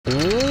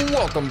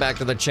Welcome back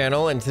to the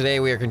channel, and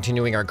today we are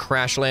continuing our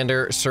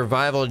Crashlander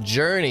survival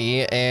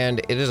journey, and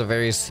it is a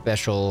very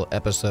special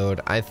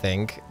episode, I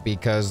think,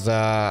 because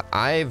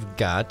I've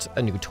got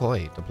a new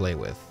toy to play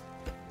with.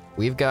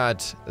 We've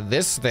got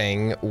this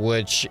thing,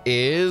 which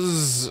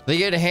is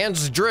the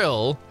enhanced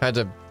drill. Had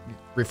to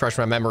refresh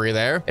my memory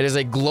there. It is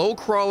a glow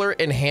crawler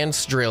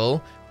enhanced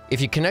drill.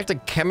 If you connect a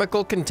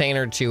chemical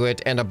container to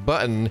it and a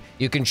button,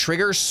 you can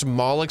trigger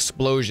small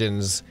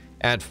explosions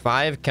at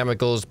 5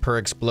 chemicals per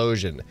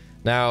explosion.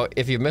 Now,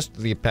 if you missed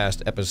the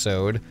past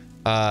episode,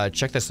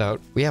 check this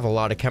out. We have a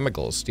lot of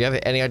chemicals. Do you have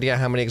any idea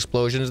how many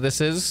explosions this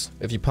is?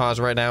 If you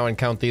pause right now and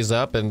count these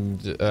up and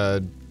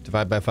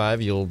divide by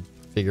 5, you'll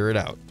figure it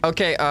out.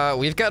 Okay,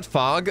 we've got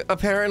fog,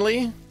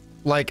 apparently.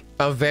 Like,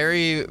 a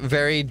very,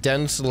 very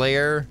dense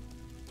layer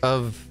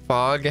of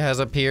fog has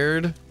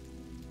appeared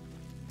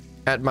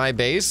at my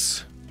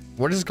base.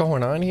 What is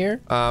going on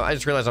here? I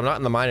just realized I'm not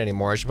in the mine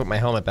anymore. I should put my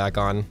helmet back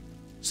on.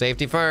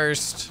 Safety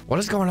first. What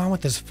is going on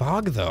with this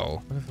fog,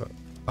 though?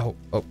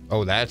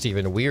 Oh, that's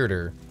even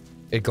weirder.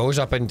 It goes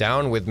up and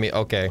down with me.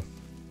 Okay.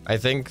 I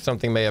think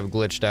something may have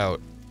glitched out.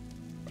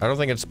 I don't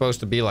think it's supposed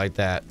to be like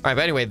that. All right,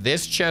 but anyway,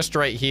 this chest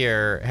right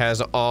here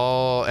has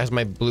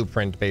my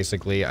blueprint,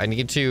 basically. I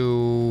need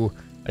to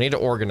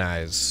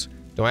organize.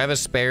 Do I have a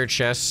spare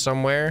chest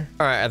somewhere?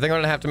 All right, I think I'm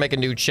gonna have to make a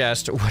new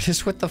chest. What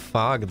is with the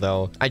fog,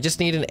 though? I just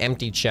need an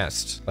empty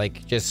chest,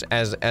 like, just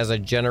as a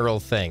general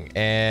thing.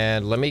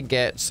 And let me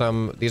get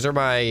some. These are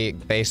my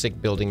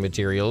basic building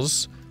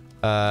materials.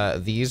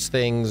 These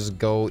things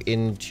go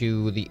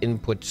into the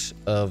input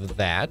of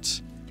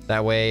that.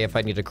 That way, if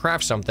I need to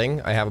craft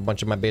something, I have a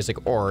bunch of my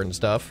basic ore and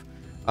stuff.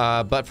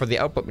 But for the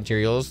output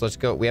materials, let's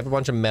go. We have a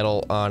bunch of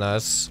metal on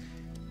us.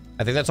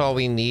 I think that's all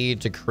we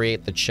need to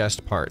create the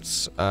chest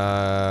parts.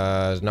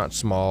 Not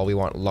small, we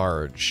want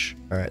large.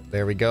 All right,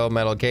 there we go.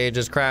 Metal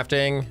cages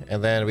crafting,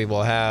 and then we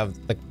will have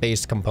the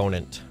base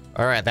component.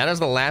 All right, that is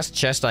the last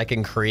chest I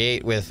can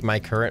create with my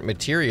current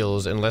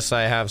materials, unless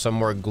I have some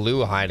more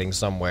glue hiding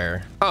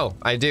somewhere. Oh,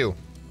 I do.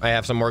 I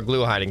have some more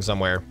glue hiding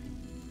somewhere.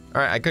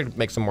 All right, I could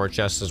make some more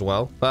chests as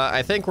well, but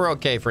I think we're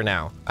okay for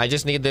now. I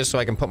just need this so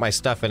I can put my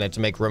stuff in it to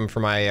make room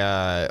for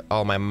my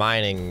all my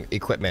mining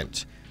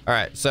equipment. All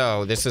right,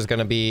 so this is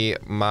gonna be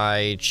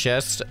my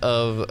chest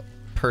of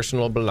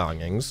personal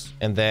belongings,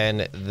 and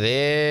then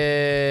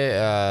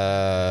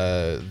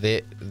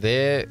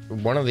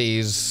one of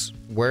these.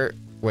 Where's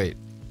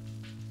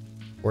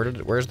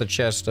the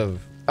chest of?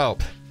 Oh,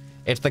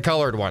 it's the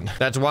colored one.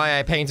 That's why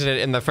I painted it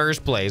in the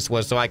first place,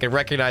 was so I could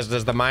recognize it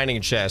as the mining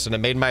chest, and it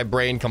made my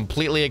brain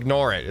completely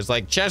ignore it. It's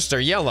like, chests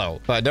are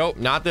yellow, but nope,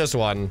 not this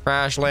one.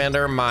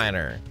 Crashlander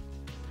miner.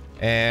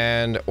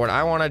 And what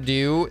I want to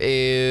do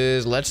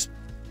is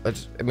I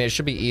mean, it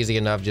should be easy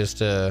enough just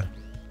to...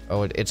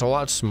 Oh, it's a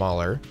lot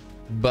smaller,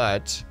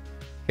 but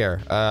here,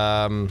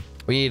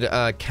 we need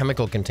a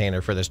chemical container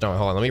for this. No,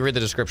 hold on, let me read the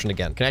description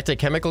again. Connect a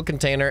chemical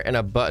container and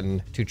a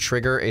button to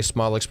trigger a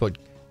small explosion.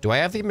 Do I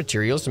have the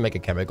materials to make a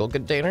chemical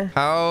container?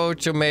 How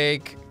to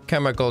make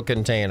chemical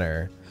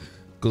container?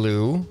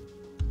 Glue,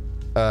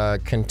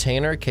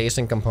 container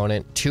casing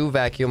component, 2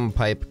 vacuum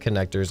pipe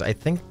connectors. I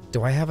think,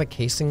 do I have a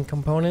casing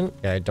component?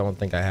 Yeah, I don't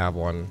think I have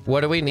one.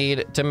 What do we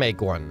need to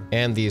make one?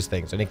 And these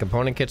things. I need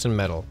component kits and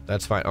metal.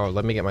 That's fine. Oh,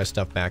 let me get my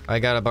stuff back. I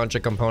got a bunch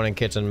of component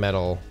kits and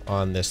metal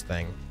on this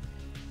thing.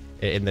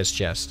 In this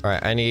chest. All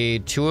right, I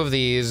need 2 of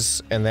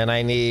these, and then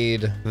I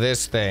need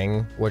this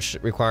thing, which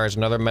requires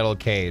another metal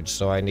cage.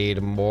 So I need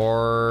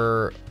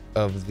more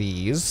of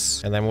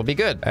these, and then we'll be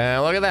good.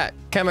 And look at that.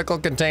 Chemical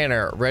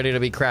container ready to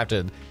be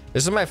crafted.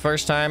 This is my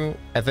first time,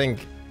 I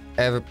think,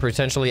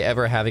 potentially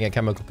ever having a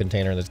chemical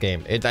container in this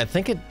game. I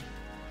think it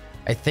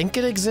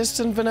exists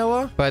in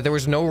vanilla, but there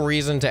was no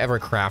reason to ever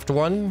craft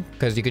one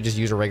because you could just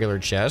use a regular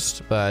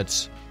chest,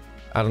 but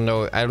I don't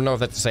know if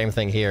that's the same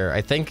thing here.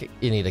 I think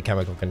you need a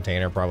chemical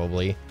container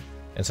probably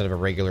instead of a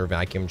regular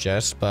vacuum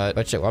chest, but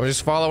shit, I'm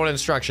just following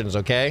instructions,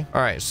 okay?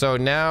 All right, so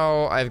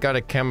now I've got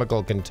a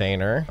chemical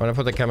container. I'm gonna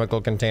put the chemical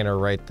container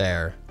right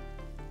there,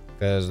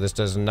 because this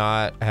does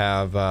not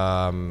have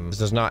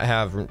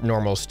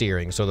normal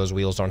steering, so those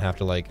wheels don't have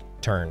to like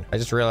turn. I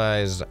just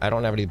realized I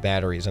don't have any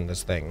batteries in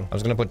this thing. I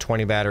was gonna put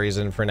 20 batteries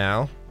in for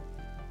now,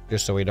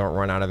 just so we don't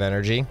run out of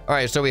energy. All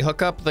right, so we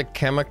hook up the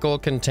chemical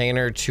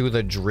container to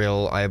the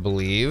drill, I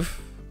believe.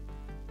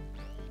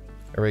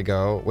 There we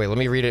go. Wait, let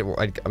me read it.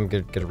 I'm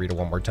gonna read it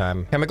one more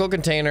time. Chemical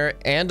container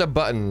and a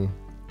button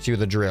to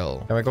the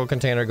drill. Chemical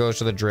container goes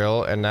to the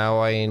drill, and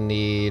now I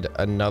need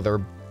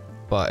another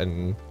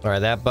button. All right,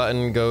 that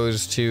button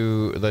goes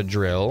to the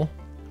drill.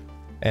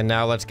 And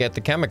now let's get the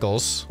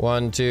chemicals.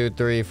 1, 2,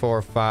 3,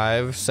 4,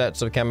 5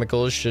 sets of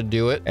chemicals should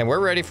do it. And we're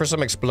ready for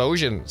some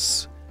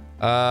explosions.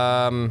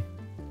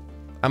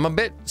 I'm a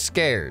bit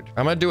scared.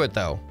 I'm gonna do it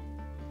though.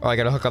 Oh, I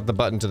gotta hook up the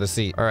button to the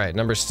seat. All right,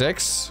 number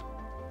 6.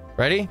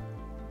 Ready?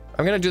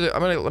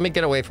 let me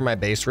get away from my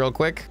base real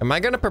quick. Am I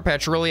gonna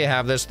perpetually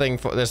have this thing,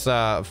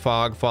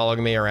 fog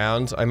following me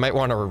around? I might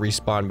want to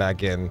respawn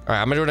back in. All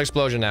right, I'm gonna do an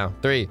explosion now.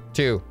 3,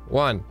 2,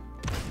 1.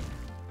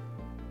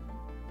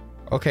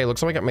 Okay,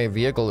 looks like my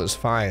vehicle is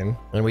fine.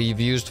 And we've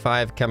used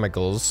 5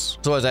 chemicals.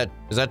 So is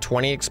that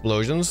 20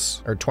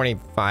 explosions? Or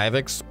 25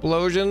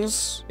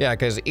 explosions? Yeah,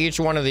 because each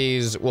one of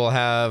these will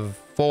have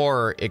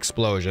 4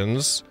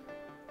 explosions.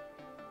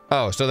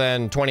 Oh, so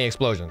then 20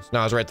 explosions. No,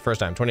 I was right the first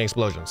time. 20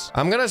 explosions.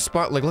 I'm gonna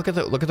spot, like, look at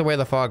the way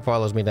the fog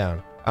follows me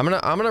down. I'm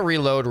gonna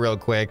reload real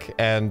quick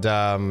and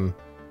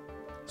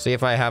see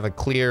if I have a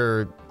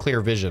clear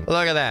vision.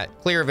 Look at that.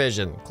 Clear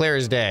vision. Clear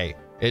as day.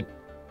 It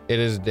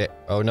is day.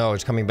 Oh no,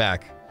 it's coming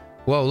back.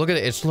 Whoa, look at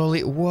it. It's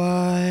slowly.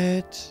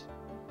 What?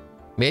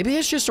 Maybe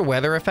it's just a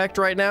weather effect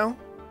right now.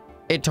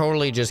 It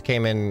totally just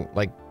came in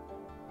like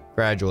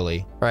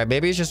gradually. All right,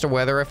 maybe it's just a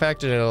weather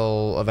effect and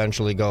it'll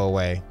eventually go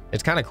away.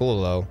 It's kind of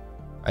cool though.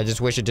 I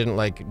just wish it didn't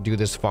like do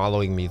this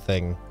following me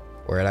thing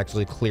where it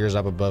actually clears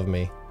up above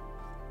me.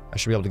 I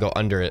should be able to go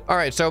under it. All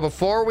right, so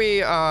before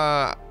we,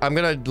 I'm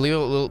gonna leave a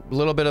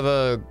little bit of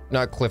a,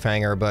 not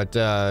cliffhanger, but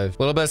a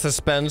little bit of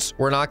suspense.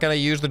 We're not gonna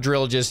use the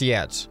drill just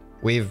yet.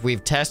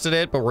 We've tested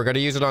it, but we're gonna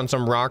use it on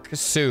some rock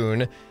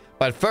soon.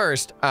 But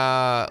first,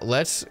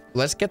 let's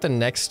get the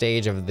next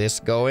stage of this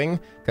going,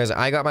 because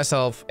I got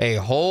myself a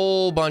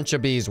whole bunch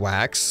of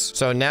beeswax.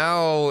 So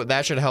now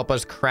that should help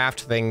us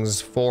craft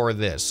things for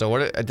this. So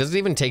what, does it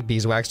even take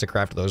beeswax to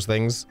craft those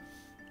things?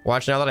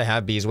 Watch, now that I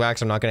have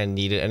beeswax, I'm not gonna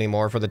need it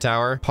anymore for the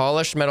tower.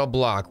 Polished metal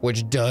block,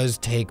 which does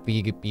take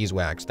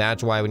beeswax.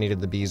 That's why we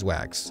needed the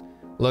beeswax.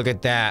 Look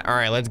at that. All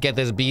right, let's get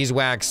this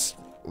beeswax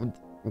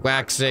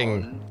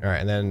waxing. All right,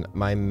 and then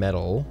my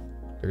metal.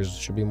 There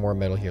should be more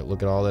metal here.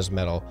 Look at all this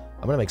metal.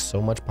 I'm gonna make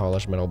so much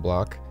polished metal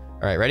block.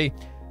 All right, ready?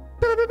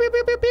 Pew, pew, pew,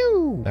 pew, pew,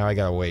 pew. Now I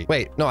gotta wait.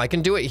 Wait, no, I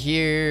can do it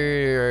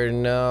here.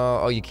 No,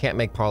 oh, you can't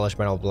make polished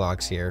metal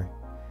blocks here.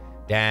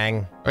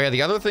 Dang. Okay,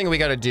 the other thing we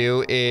gotta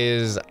do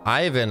is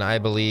Ivan, I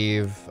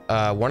believe,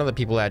 one of the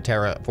people at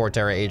Terra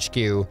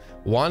HQ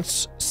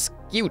wants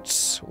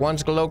scutes,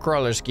 wants glow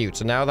crawler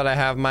scutes. And now that I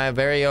have my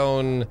very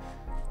own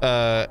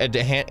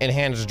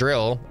enhanced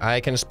drill, I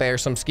can spare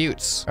some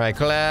scutes. All right,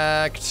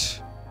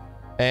 collect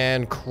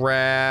and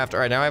craft. All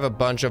right, now I have a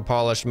bunch of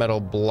polished metal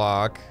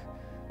block.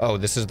 Oh,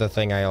 this is the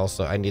thing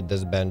I need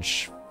this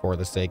bench for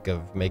the sake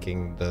of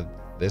making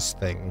this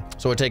thing.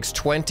 So it takes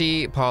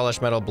 20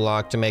 polished metal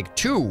block to make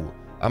 2.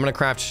 I'm gonna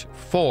craft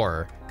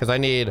 4 because I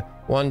need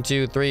 1,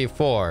 2, 3,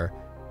 4.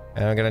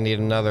 And I'm gonna need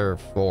another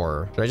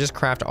 4. Should I just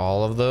craft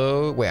all of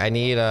those? Wait, I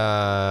need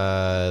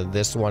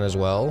this one as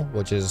well,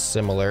 which is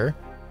similar.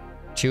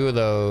 2 of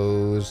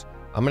those.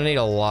 I'm gonna need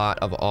a lot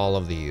of all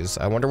of these.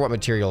 I wonder what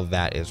material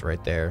that is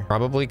right there.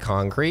 Probably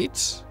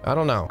concrete? I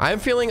don't know. I'm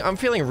feeling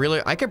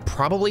really, I could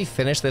probably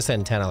finish this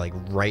antenna like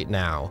right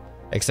now.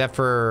 Except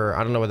for,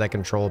 I don't know what that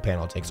control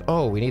panel takes.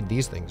 Oh, we need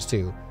these things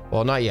too.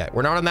 Well, not yet.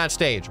 We're not on that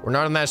stage. We're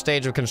not on that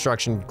stage of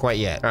construction quite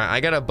yet. All right, I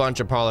got a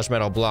bunch of polished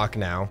metal block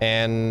now.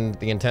 And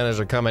the antennas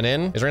are coming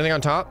in. Is there anything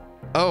on top?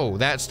 Oh,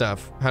 that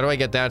stuff. How do I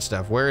get that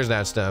stuff? Where is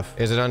that stuff?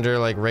 Is it under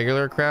like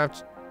regular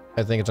craft?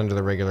 I think it's under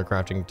the regular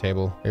crafting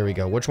table. Here we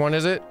go. Which one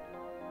is it?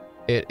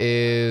 It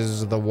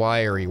is the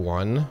wiry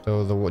one.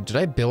 So did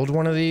I build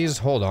one of these?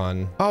 Hold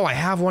on. Oh, I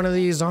have one of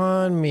these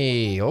on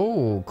me.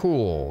 Oh,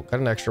 cool. Got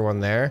an extra one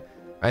there.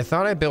 I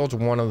thought I built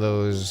one of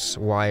those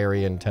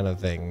wiry antenna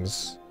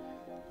things.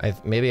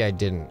 Maybe I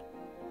didn't.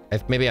 I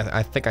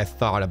think I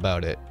thought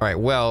about it. All right,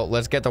 well,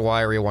 let's get the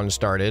wiry one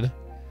started.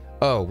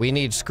 Oh, we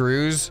need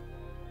screws.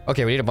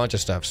 Okay, we need a bunch of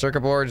stuff. Circuit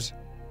boards,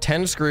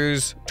 10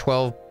 screws,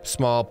 12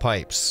 small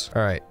pipes.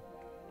 All right.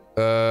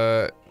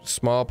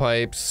 Small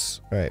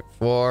pipes. All right,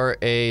 4,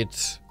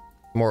 8,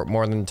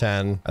 more than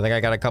 10. I think I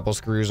got a couple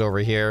screws over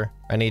here.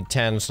 I need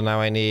 10, so now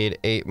I need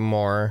 8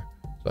 more.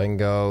 So I can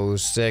go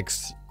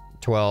 6,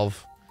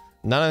 12.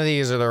 None of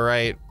these are the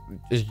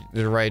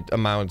right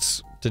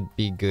amounts to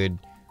be good.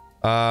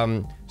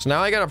 So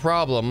now I got a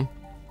problem.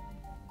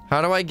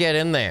 How do I get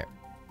in there?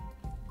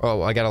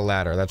 Oh, I got a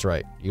ladder. That's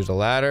right. Use the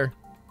ladder.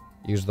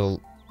 Use the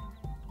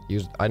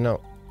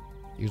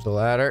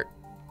ladder.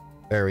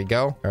 There we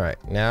go. All right,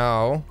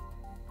 now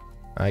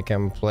I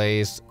can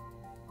place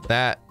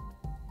that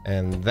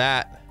and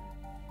that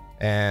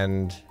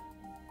and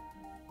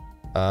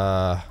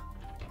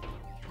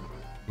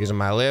using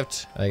my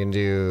lift, I can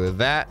do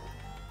that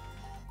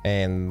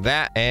and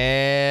that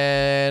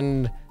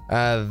and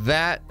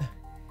that,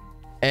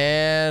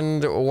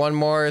 and one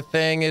more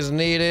thing is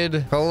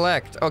needed.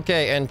 Collect.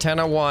 Okay,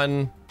 antenna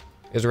 1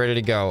 is ready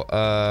to go.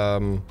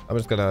 I'm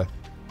just gonna,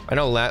 I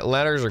know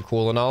ladders are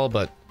cool and all,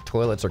 but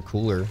toilets are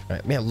cooler. All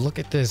right, man, look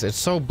at this. It's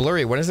so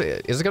blurry. When is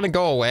it gonna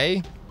go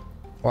away?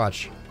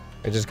 Watch.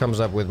 It just comes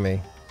up with me.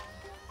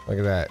 Look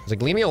at that. It's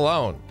like, leave me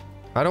alone.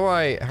 How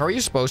are you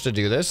supposed to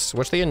do this?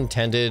 What's the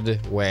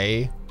intended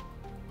way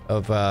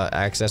of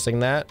accessing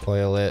that?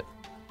 Toilet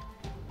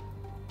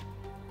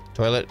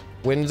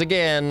wins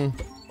again.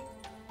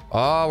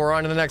 Oh, we're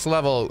on to the next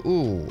level.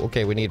 Ooh,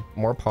 okay, we need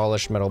more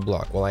polished metal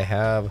block. Well, I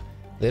have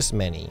this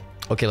many.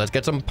 Okay, let's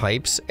get some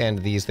pipes and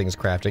these things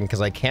crafting, because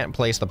I can't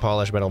place the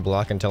polished metal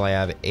block until I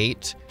have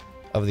 8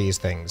 of these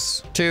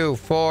things. 2,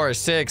 4,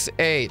 6,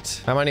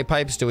 8. How many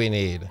pipes do we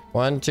need?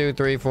 1, 2,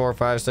 3, 4,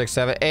 5, 6,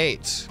 7,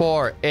 8.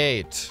 4,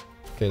 8.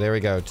 Okay, there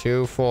we go.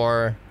 2,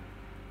 4,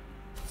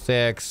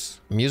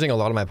 6. I'm using a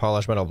lot of my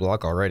polished metal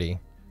block already.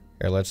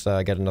 Here, let's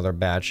get another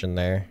batch in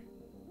there.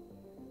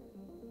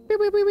 Pew,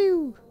 pew, pew,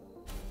 pew.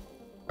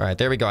 All right,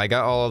 there we go. I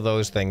got all of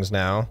those things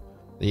now.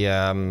 The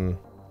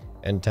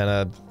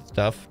antenna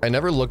stuff. I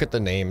never look at the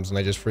names and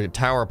I just forget.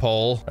 Tower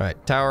pole. All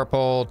right, tower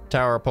pole,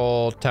 tower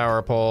pole,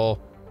 tower pole,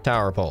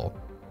 tower pole,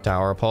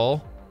 tower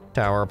pole,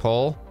 tower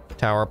pole,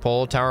 tower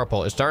pole, tower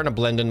pole. It's starting to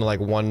blend into like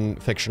one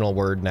fictional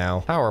word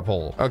now. Tower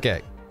pole.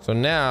 Okay. So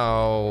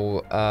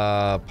now,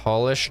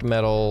 polished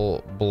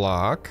metal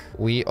block.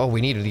 We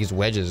needed these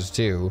wedges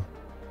too.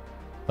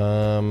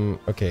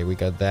 Okay, we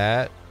got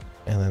that.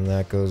 And then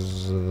that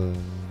goes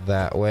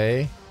that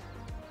way.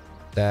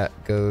 That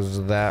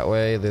goes that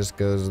way. This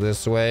goes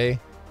this way.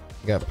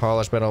 We got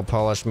polished metal,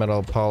 polished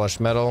metal, polished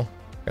metal.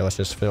 Okay, let's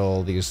just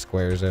fill these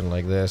squares in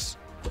like this.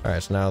 All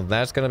right, so now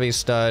that's gonna be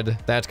stud.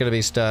 That's gonna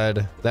be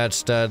stud. That's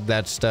stud.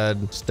 That's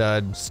stud.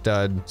 Stud.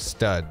 Stud.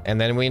 Stud. And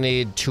then we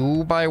need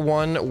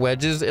 2x1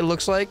 wedges, it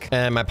looks like,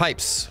 and my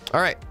pipes.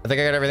 All right, I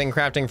think I got everything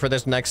crafting for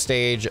this next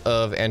stage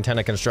of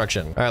antenna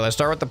construction. All right, let's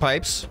start with the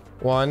pipes.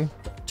 1,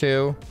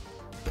 2,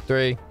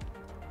 3,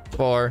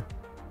 4,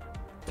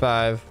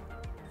 5,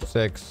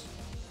 6,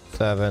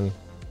 7,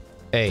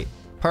 8.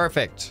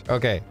 Perfect.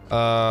 Okay.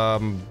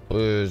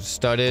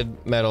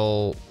 Studded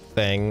metal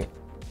thing.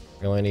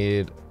 We only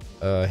need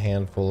a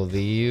handful of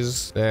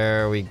these.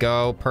 There we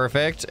go.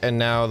 Perfect. And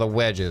now the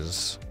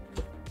wedges.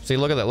 See,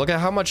 look at that. Look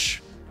how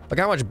much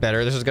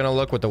better this is gonna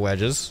look with the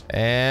wedges.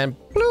 And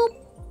bloop.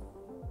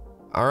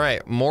 All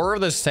right, more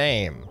of the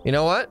same. You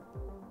know what?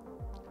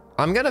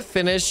 I'm gonna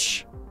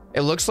finish.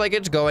 It looks like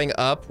it's going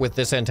up with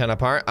this antenna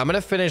part. I'm gonna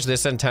finish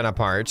this antenna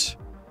part.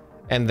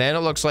 And then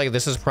it looks like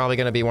this is probably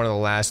gonna be one of the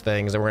last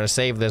things, and we're gonna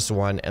save this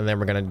one, and then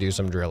we're gonna do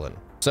some drilling.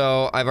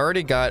 So I've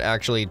already got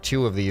actually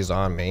 2 of these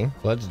on me.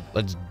 Let's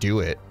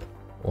do it.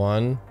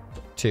 1,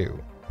 2,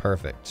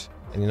 perfect.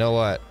 And you know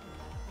what?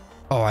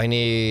 Oh, I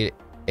need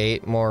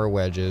 8 more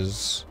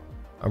wedges.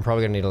 I'm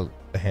probably gonna need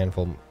a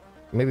handful.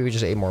 Maybe we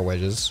just 8 more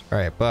wedges. All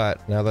right,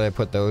 but now that I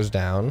put those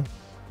down,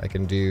 I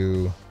can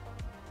do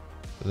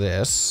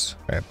this.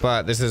 All right,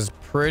 but this is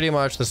pretty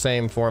much the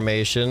same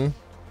formation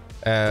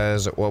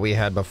as what we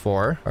had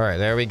before. All right,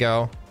 there we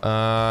go.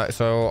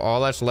 So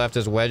all that's left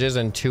is wedges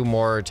and 2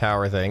 more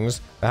tower things.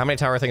 How many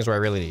tower things do I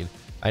really need?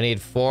 I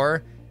need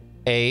 4,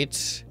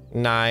 8,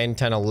 9,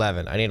 10,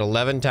 11. I need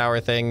 11 tower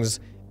things,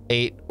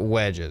 8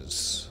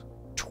 wedges,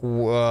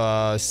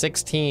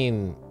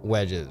 16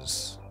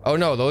 wedges. Oh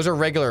no, those are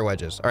regular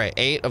wedges. All right,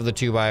 8 of the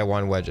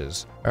 2x1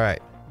 wedges. All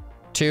right,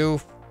 2.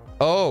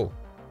 Oh,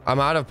 I'm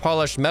out of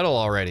polished metal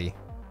already.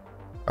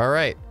 All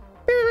right.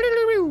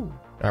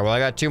 All right, well, I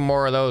got 2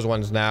 more of those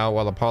ones now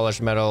while the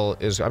polished metal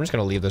is... I'm just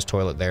going to leave this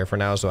toilet there for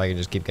now so I can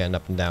just keep getting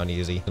up and down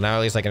easy. So now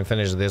at least I can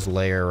finish this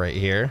layer right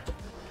here.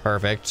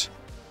 Perfect.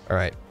 All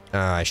right.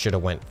 I should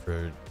have went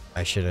for...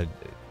 I should have...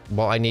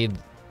 Well, I need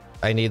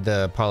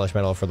the polished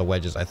metal for the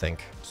wedges, I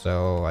think.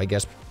 So I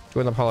guess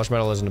doing the polished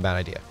metal isn't a bad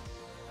idea.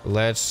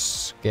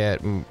 Let's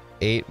get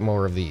 8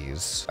 more of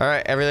these. All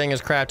right, everything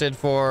is crafted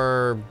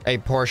for a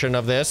portion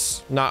of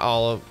this. Not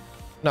all of...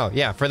 No,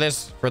 yeah, for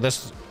this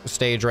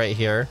stage right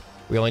here.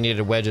 We only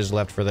needed wedges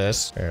left for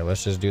this. Here,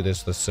 let's just do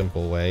this the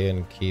simple way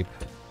and keep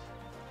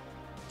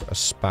a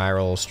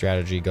spiral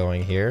strategy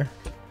going here.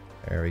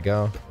 There we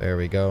go. There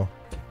we go.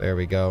 There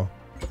we go.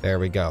 There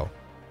we go.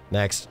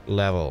 Next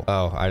level.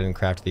 Oh, I didn't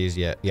craft these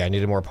yet. Yeah, I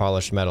needed more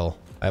polished metal.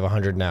 I have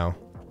 100 now.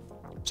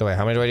 So wait,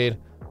 how many do I need?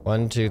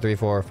 1, 2, 3,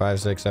 4, 5,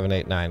 6, 7,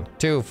 8, 9.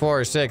 2,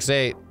 4, 6,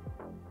 8,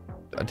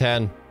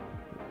 10.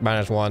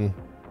 -1.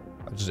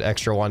 Just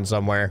extra 1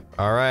 somewhere.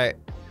 All right.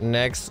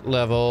 Next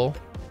level.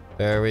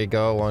 There we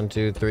go. 1,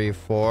 2, 3,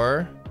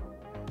 4.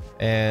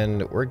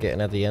 And we're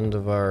getting at the end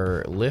of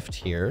our lift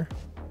here.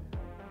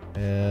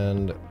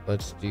 And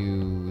let's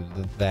do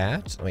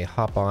that. Let me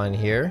hop on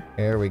here.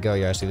 There we go.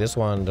 Yeah, see, this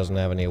one doesn't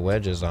have any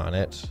wedges on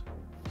it.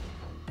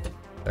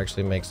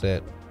 Actually makes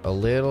it a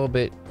little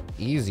bit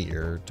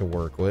easier to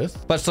work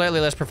with, but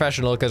slightly less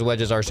professional because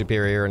wedges are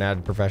superior and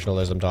add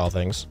professionalism to all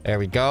things. There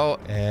we go.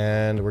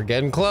 And we're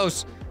getting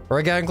close.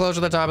 We're getting close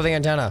to the top of the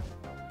antenna.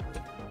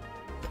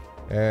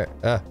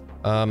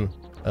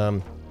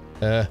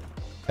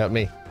 Help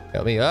me.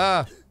 Help me.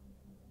 Ah!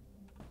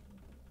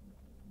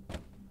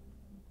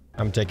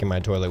 I'm taking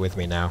my toilet with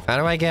me now. How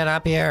do I get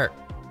up here?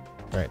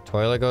 All right,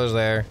 toilet goes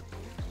there.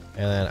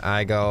 And then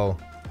I go...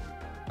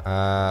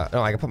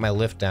 no, I can put my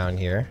lift down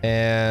here.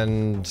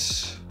 And...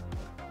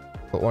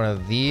 put one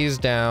of these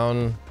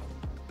down.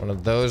 One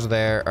of those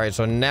there. All right,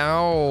 so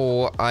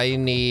now I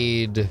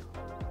need...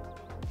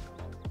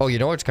 Oh, you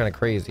know what's kind of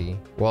crazy?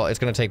 Well, it's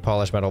going to take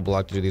polished metal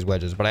block to do these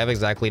wedges, but I have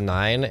exactly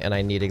 9 and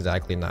I need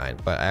exactly 9,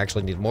 but I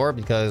actually need more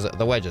because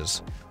the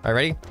wedges. All right,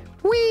 ready?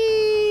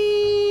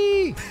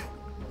 Whee!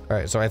 All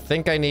right, so I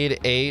think I need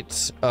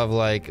 8 of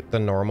like the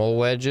normal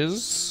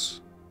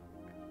wedges.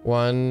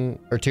 1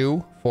 or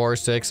 2, 4,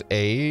 6,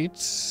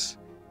 8.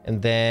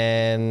 And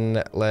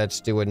then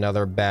let's do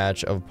another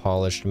batch of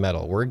polished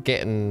metal. We're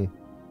getting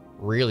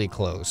really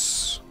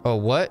close. Oh,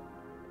 what?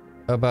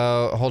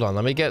 about... Hold on,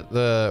 let me get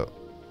the...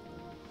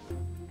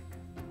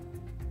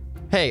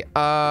 Hey,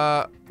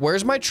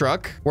 where's my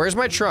truck? Where's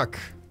my truck?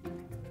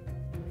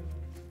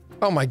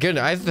 Oh my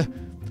goodness,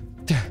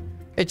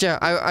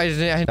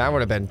 that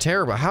would have been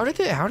terrible. How did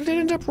it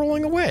end up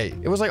rolling away?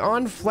 It was like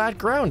on flat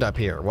ground up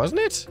here,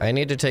 wasn't it? I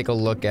need to take a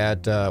look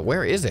at,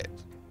 where is it?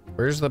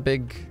 Where's the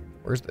big,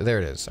 there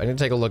it is. I need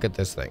to take a look at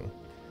this thing.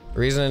 The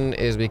reason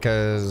is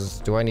because,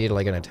 do I need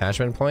like an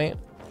attachment point?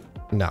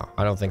 No,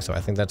 I don't think so. I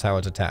think that's how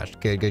it's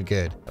attached. Good, good,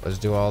 good. Let's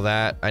do all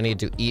that. I need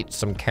to eat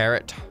some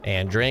carrot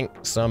and drink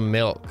some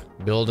milk.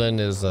 Building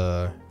is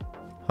a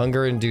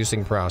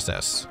hunger-inducing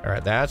process. All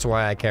right, that's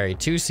why I carry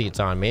 2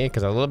 seats on me,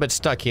 because I'm a little bit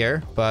stuck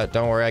here, but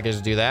don't worry, I can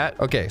just do that.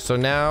 Okay, so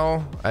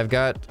now I've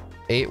got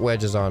 8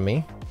 wedges on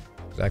me.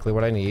 Exactly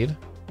what I need.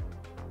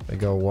 I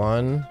go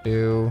 1,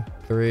 2,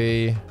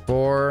 3,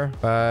 4,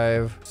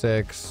 5,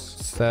 6,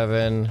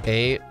 7,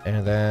 8,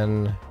 and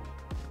then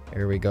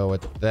here we go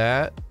with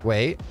that.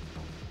 Wait.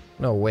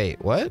 No, wait,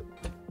 what?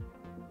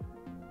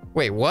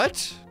 Wait,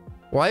 what?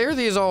 Why are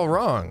these all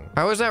wrong?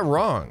 How is that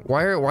wrong?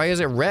 Why is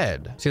it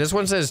red? See, this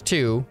one says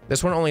 2.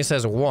 This one only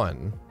says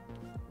 1.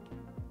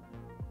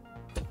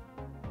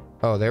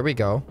 Oh, there we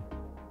go.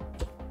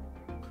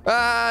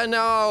 Ah,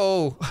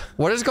 no.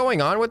 What is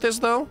going on with this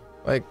though?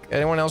 Like,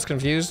 anyone else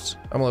confused?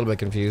 I'm a little bit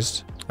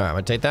confused. All right, I'm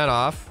gonna take that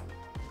off.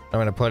 I'm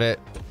gonna put it...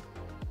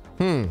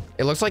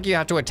 It looks like you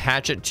have to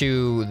attach it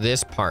to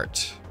this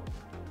part,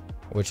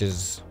 which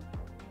is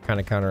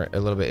kind of a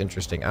little bit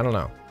interesting. I don't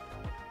know.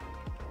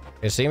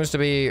 It seems to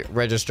be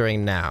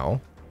registering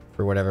now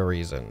for whatever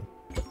reason.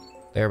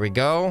 There we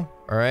go.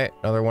 All right,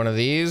 another one of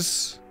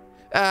these.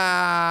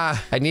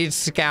 Ah, I need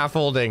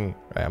scaffolding.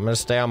 All right, I'm gonna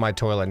stay on my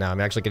toilet now.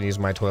 I'm actually gonna use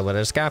my toilet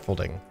as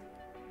scaffolding.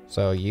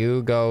 So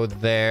you go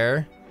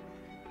there.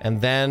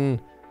 And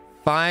then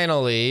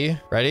finally,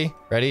 ready?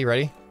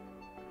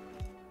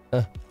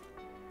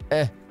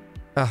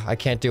 I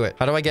can't do it.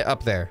 How do I get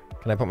up there?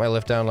 Can I put my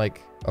lift down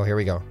like, oh, here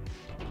we go.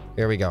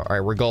 Here we go. All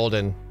right, we're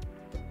golden.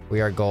 We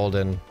are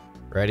golden.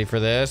 Ready for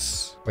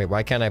this? Wait,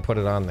 why can't I put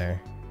it on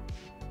there?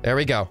 There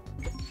we go.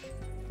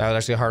 That was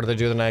actually harder to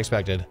do than I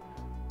expected.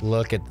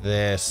 Look at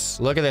this.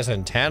 Look at this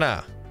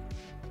antenna.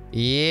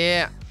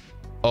 Yeah.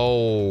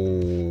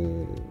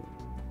 Oh.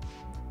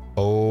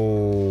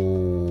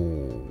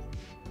 Oh.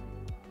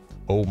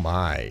 Oh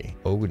my.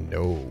 Oh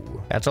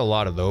no. That's a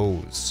lot of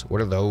those.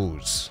 What are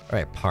those? All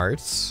right,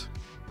 parts.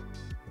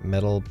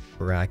 Metal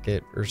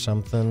bracket or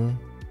something.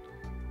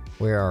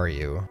 Where are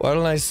you? Why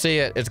don't I see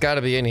it? It's got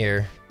to be in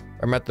here.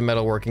 I'm at the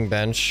metal working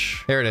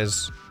bench. Here it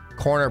is.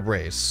 Corner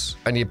brace.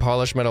 I need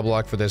polished metal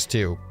block for this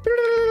too.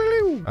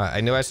 I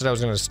knew I said I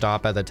was going to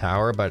stop at the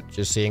tower, but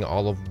just seeing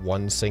all of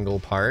one single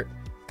part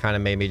kind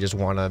of made me just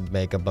want to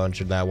make a bunch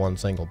of that one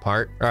single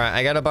part. All right,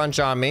 I got a bunch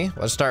on me.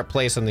 Let's start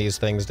placing these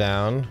things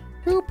down.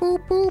 Boop,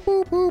 boop, boop,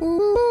 boop, boop,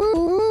 boop.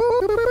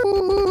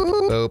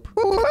 Boop.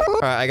 All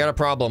right, I got a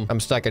problem. I'm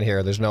stuck in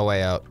here. There's no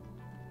way out.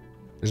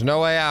 There's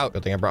no way out.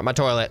 Good thing I brought my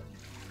toilet.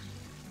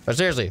 But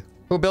seriously,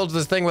 who builds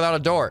this thing without a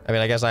door? I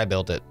mean, I guess I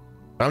built it.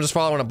 But I'm just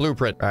following a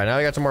blueprint. All right, now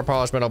I got some more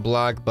polished metal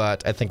block,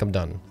 but I think I'm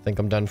done. I think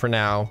I'm done for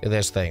now. Look at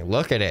this thing.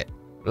 Look at it.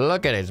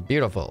 Look at it. It's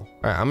beautiful.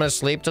 All right, I'm gonna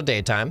sleep till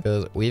daytime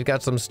because we've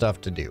got some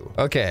stuff to do.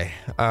 Okay,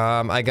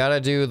 I gotta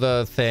do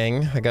the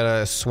thing. I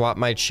gotta swap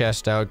my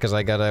chest out because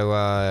I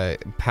gotta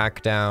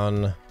pack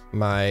down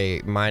my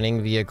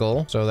mining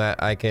vehicle so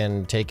that I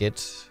can take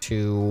it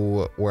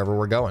to wherever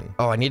we're going.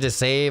 Oh, I need to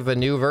save a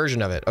new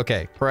version of it.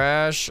 Okay,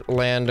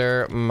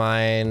 Crashlander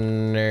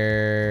Miner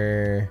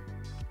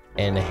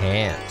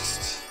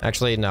Enhanced.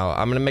 Actually, no,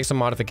 I'm gonna make some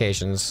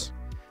modifications.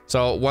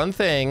 So one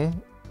thing,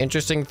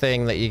 interesting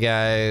thing that you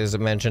guys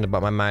mentioned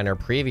about my miner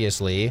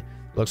previously,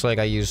 looks like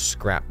I use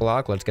scrap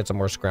block. Let's get some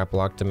more scrap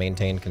block to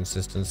maintain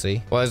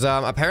consistency. Was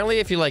apparently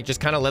if you like just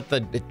kind of let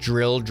the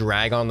drill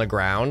drag on the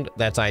ground,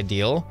 that's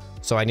ideal.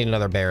 So I need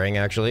another bearing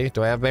actually.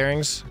 Do I have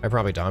bearings? I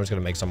probably don't. I'm just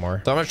gonna make some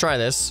more. So I'm gonna try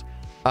this.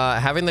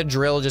 Having the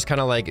drill just kind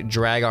of like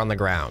drag on the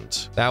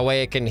ground. That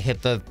way it can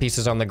hit the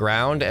pieces on the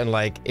ground, and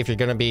like if you're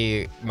gonna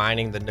be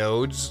mining the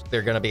nodes,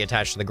 they're gonna be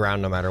attached to the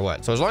ground no matter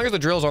what. So as long as the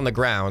drill's on the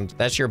ground,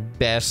 that's your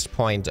best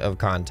point of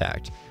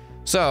contact.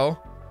 So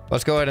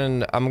let's go ahead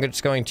and I'm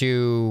just going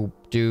to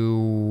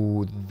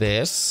do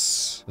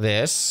this,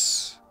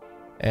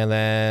 and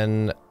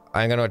then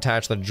I'm going to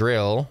attach the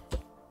drill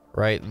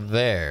right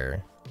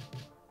there.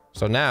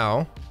 So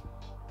now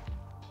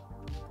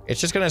it's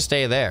just going to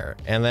stay there.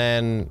 And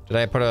then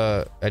I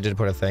did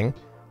put a thing.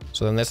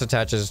 So then this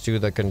attaches to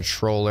the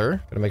controller.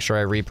 Gonna make sure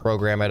I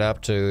reprogram it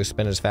up to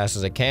spin as fast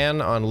as it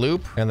can on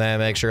loop, and then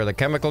make sure the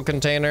chemical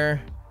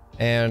container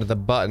and the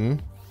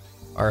button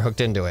are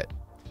hooked into it.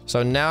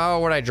 So now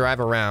when I drive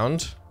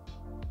around,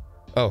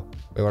 oh,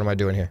 wait, what am I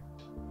doing here?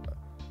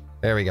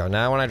 There we go.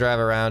 Now when I drive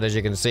around, as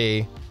you can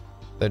see,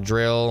 the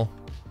drill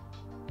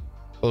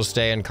will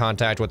stay in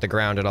contact with the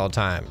ground at all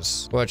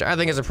times, which I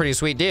think is a pretty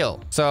sweet deal.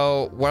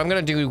 So what I'm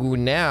gonna do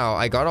now,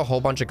 I got a whole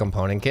bunch of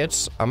component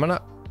kits. I'm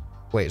gonna,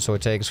 wait, so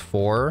it takes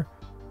 4.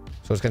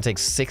 So it's gonna take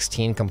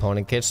 16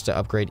 component kits to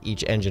upgrade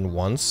each engine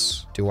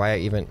once. Do I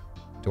even,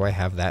 Do I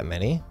have that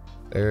many?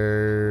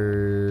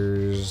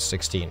 There's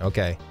 16.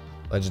 Okay,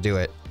 let's do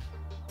it.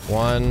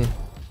 1,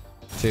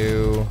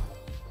 2,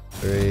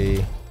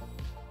 3,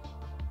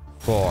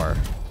 4.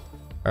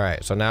 All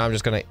right, so now I'm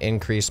just gonna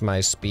increase my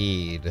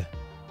speed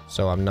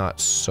so I'm not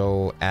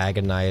so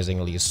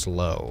agonizingly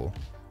slow.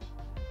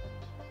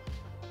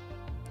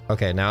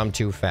 Okay, now I'm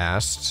too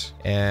fast.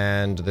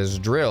 And this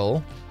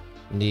drill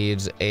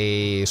needs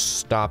a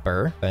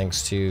stopper.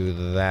 Thanks to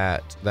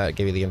that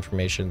gave you the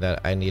information that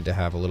I need to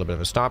have a little bit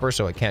of a stopper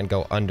so it can't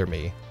go under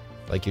me,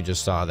 like you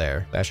just saw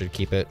there. That should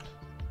keep it.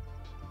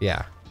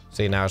 Yeah.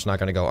 See, now it's not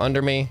going to go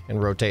under me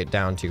and rotate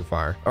down too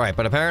far. All right,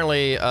 but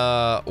apparently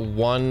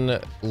one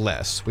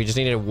less. We just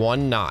needed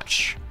 1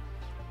 notch.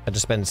 Had to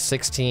spend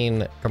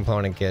 16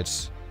 component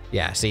kits.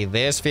 Yeah, see,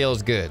 this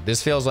feels good.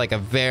 This feels like a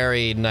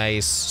very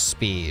nice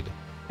speed.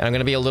 And I'm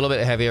going to be a little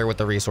bit heavier with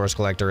the resource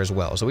collector as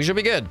well. So we should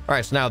be good. All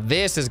right, so now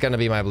this is going to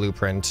be my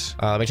blueprint.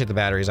 Let me take the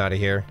batteries out of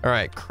here. All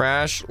right,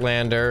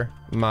 Crashlander,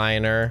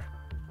 Miner,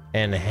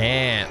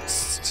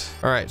 Enhanced.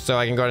 All right, so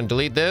I can go ahead and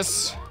delete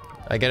this.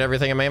 I get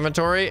everything in my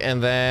inventory,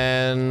 and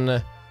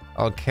then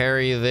I'll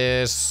carry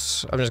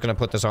this. I'm just going to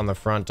put this on the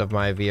front of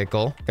my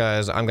vehicle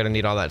because I'm going to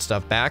need all that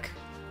stuff back.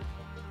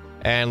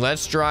 And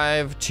let's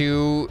drive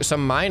to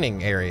some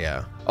mining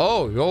area.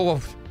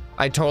 Oh,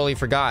 I totally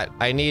forgot.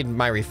 I need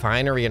my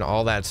refinery and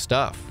all that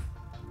stuff.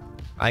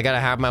 I got to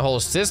have my whole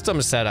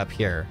system set up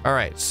here. All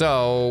right,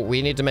 so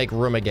we need to make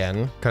room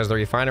again because the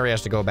refinery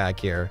has to go back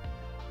here.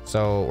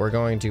 So we're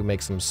going to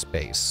make some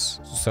space.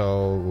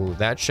 So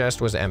that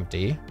chest was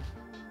empty.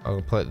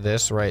 I'll put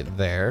this right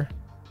there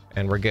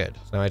and we're good.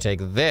 So now I take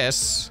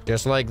this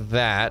just like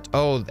that.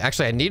 Oh,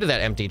 actually I needed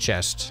that empty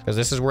chest because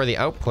this is where the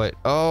output.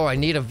 Oh, I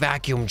need a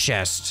vacuum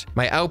chest.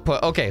 My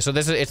output. Okay, so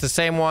it's the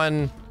same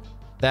one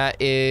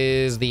that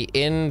is the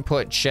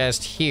input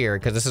chest here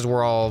because this is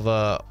where all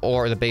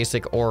the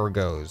basic ore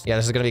goes. Yeah,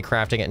 this is going to be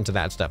crafting it into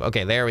that stuff.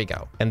 Okay, there we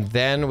go. And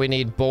then we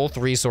need both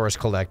resource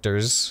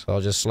collectors. So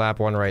I'll just slap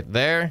one right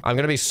there. I'm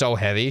going to be so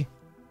heavy.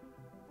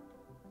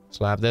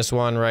 Slap this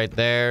one right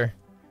there.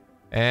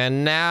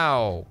 And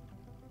now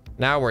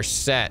we're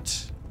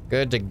set.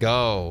 Good to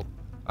go.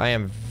 I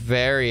am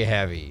very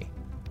heavy.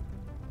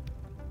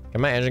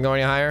 Can my engine go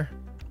any higher?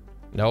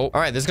 Nope.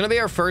 All right, this is gonna be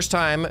our first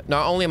time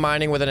not only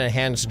mining with an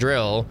enhanced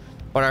drill,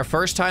 but our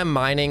first time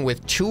mining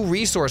with 2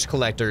 resource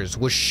collectors,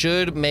 which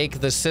should make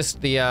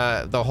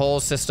the whole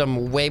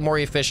system way more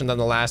efficient than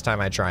the last time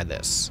I tried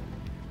this.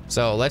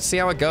 So let's see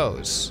how it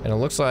goes. And it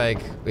looks like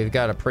we've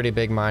got a pretty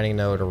big mining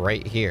node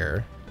right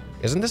here.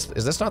 Is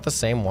this not the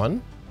same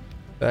one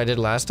that I did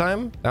last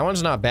time? That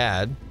one's not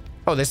bad.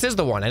 Oh, this is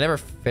the one. I never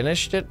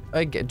finished it.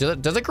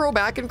 Does it grow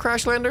back in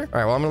Crashlander? All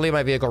right, well, I'm gonna leave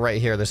my vehicle right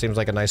here. This seems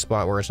like a nice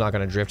spot where it's not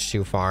gonna drift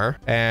too far.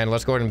 And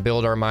let's go ahead and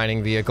build our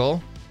mining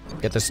vehicle.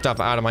 Get this stuff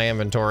out of my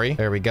inventory.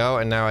 There we go.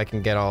 And now I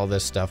can get all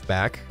this stuff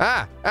back.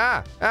 Ah!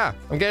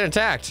 I'm getting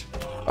attacked.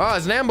 Oh,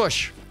 it's an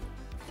ambush.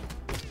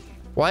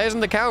 Why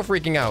isn't the cow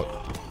freaking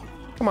out?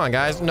 Come on,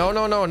 guys. No,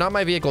 not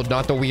my vehicle.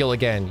 Not the wheel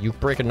again. You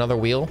break another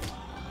wheel?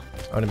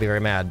 I'm gonna be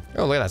very mad.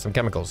 Oh, look at that, some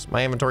chemicals.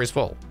 My inventory's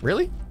full.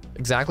 Really?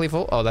 Exactly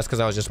full? Oh, that's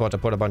because I was just about to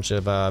put a bunch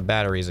of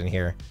batteries in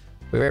here.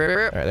 All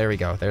right, there we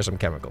go. There's some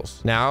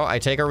chemicals. Now I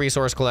take a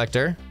resource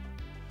collector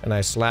and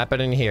I slap it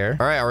in here.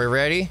 All right, are we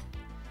ready?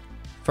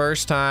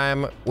 First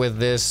time with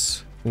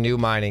this new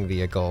mining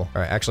vehicle.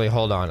 All right, actually,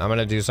 hold on. I'm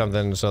gonna do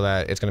something so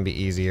that it's gonna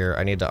be easier.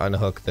 I need to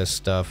unhook this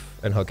stuff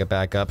and hook it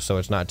back up so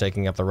it's not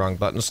taking up the wrong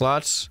button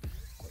slots.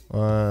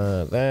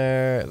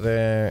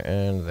 There,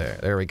 and there.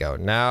 There we go.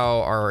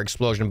 Now our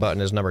explosion button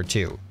is number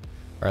 2.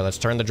 All right, let's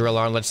turn the drill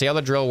on. Let's see how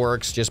the drill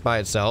works just by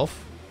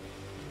itself.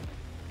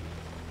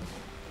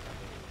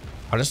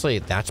 Honestly,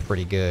 that's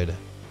pretty good.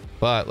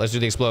 But let's do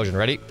the explosion.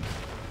 Ready?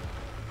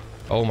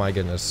 Oh my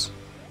goodness.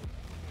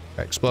 All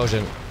right,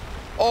 explosion.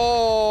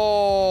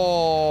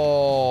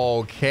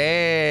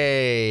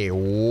 Okay.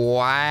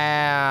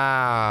 Wow.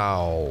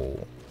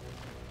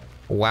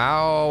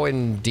 Wow,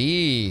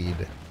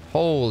 indeed.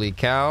 Holy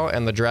cow.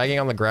 And the dragging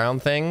on the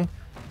ground thing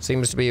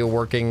seems to be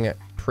working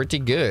pretty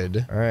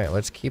good. All right,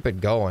 let's keep it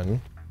going.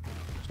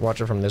 Let's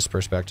watch it from this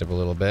perspective a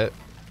little bit.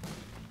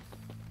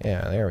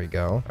 Yeah, there we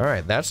go. All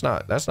right, that's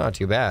not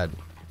too bad.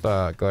 Go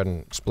ahead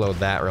and explode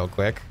that real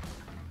quick.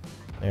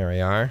 There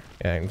we are.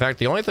 Yeah, in fact,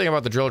 the only thing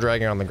about the drill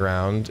dragging on the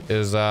ground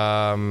is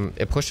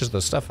it pushes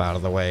the stuff out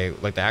of the way,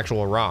 like the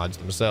actual rods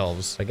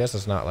themselves. I guess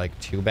it's not like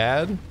too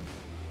bad.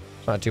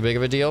 It's not too big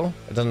of a deal.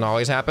 It doesn't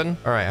always happen.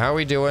 All right, how are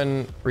we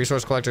doing?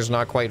 Resource collector's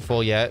not quite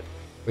full yet.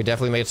 We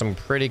definitely made some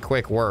pretty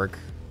quick work.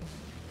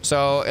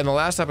 So in the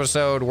last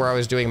episode where I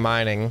was doing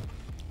mining,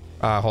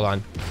 hold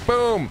on.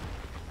 Boom!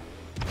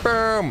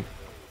 Boom!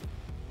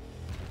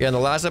 Yeah, in the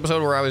last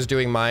episode where I was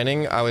doing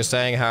mining, I was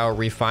saying how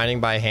refining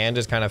by hand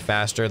is kind of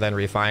faster than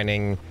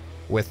refining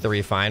with the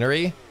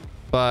refinery.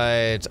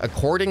 But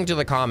according to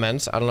the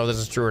comments, I don't know if this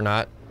is true or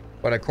not,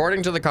 but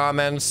according to the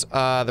comments,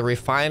 the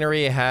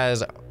refinery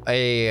has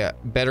a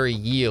better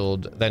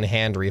yield than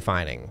hand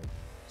refining.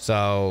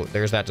 So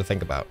there's that to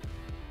think about.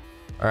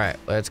 All right,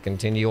 let's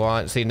continue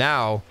on. See,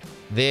 now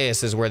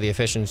this is where the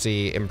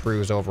efficiency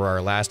improves over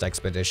our last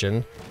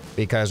expedition,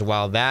 because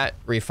while that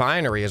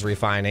refinery is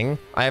refining,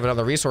 I have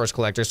another resource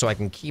collector, so I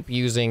can keep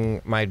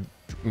using my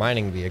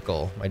mining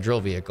vehicle, my drill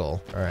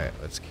vehicle. All right,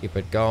 let's keep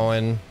it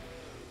going.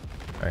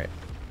 All right.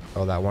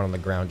 Oh, that one on the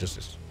ground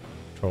just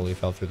totally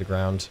fell through the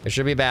ground. It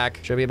should be back.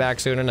 Should be back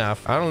soon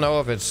enough. I don't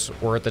know if it's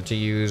worth it to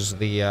use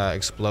the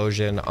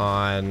explosion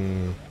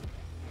on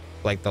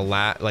like the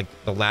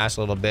last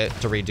little bit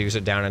to reduce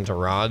it down into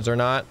rods or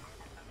not.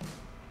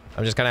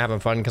 I'm just kind of having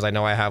fun because I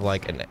know I have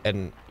like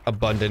an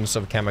abundance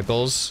of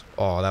chemicals.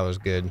 Oh, that was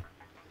good.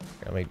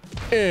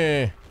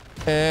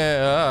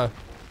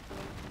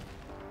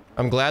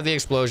 I'm glad the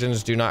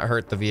explosions do not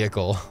hurt the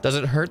vehicle. Does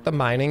it hurt the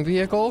mining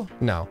vehicle?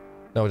 No.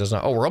 No, it does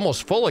not. Oh, we're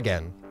almost full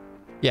again.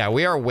 Yeah,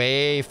 we are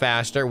way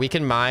faster. We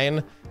can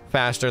mine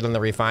faster than the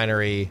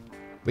refinery.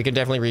 We can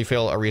definitely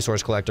refill a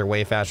resource collector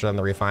way faster than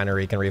the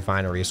refinery can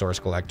refine a resource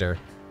collector,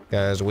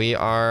 because we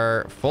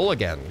are full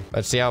again.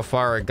 Let's see how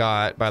far it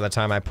got by the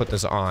time I put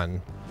this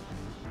on.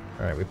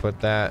 All right, we put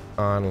that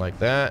on like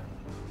that.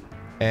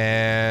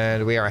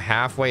 And we are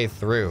halfway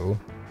through.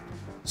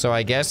 So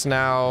I guess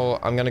now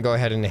I'm gonna go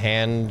ahead and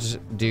hand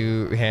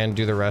do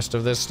the rest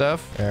of this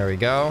stuff. There we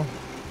go.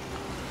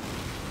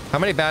 How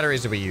many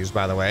batteries did we use,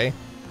 by the way?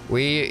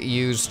 We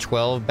used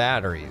 12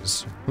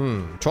 batteries.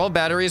 12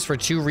 batteries for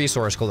 2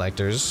 resource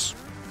collectors.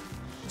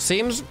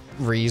 Seems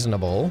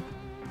reasonable,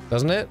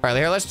 doesn't it? All right,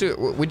 here, let's do,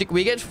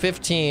 we get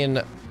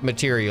 15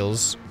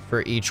 materials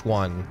for each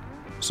one.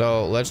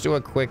 So let's do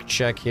a quick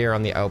check here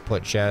on the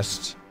output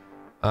chest.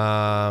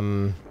 How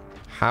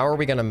are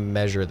we gonna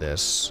measure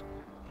this?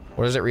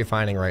 What is it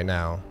refining right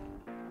now?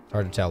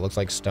 Hard to tell. Looks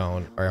like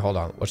stone. All right, hold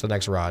on. What's the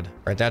next rod? All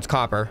right, that's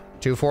copper.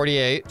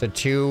 248 to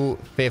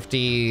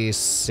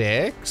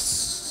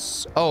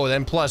 256. Oh,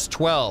 then plus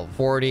 12.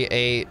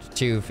 48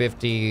 to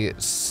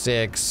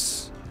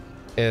 56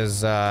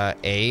 is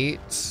 8.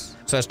 So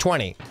that's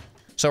 20.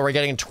 So we're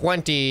getting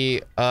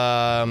 20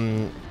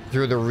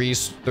 through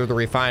the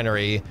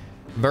refinery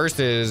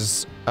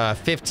versus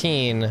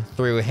 15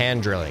 through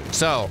hand drilling.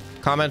 So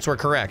comments were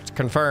correct.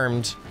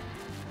 Confirmed.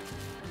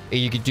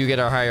 You do get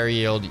a higher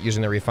yield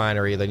using the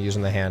refinery than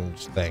using the hand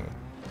thing,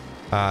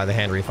 the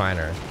hand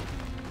refiner.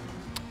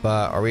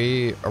 But are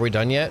we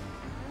done yet?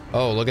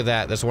 Oh, look at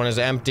that. This one is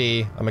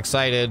empty. I'm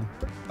excited.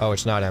 Oh,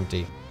 it's not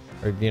empty.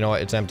 Or you know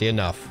what? It's empty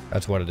enough.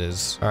 That's what it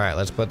is. All right,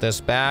 let's put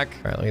this back.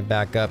 All right, let me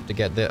back up to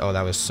get this. Oh,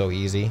 that was so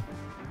easy.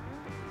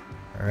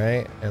 All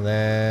right, and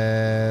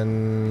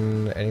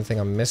then anything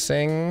I'm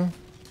missing?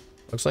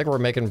 Looks like we're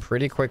making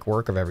pretty quick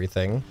work of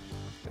everything.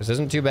 This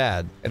isn't too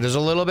bad. It is a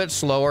little bit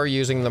slower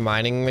using the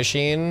mining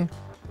machine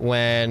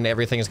when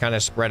everything is kind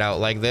of spread out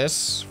like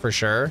this, for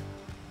sure.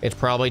 It's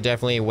probably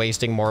definitely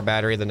wasting more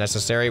battery than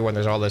necessary when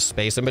there's all this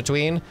space in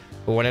between.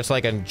 But when it's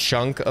like a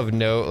chunk of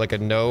node, like a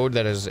node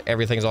that is,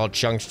 everything's all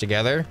chunked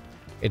together,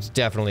 it's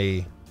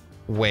definitely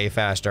way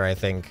faster, I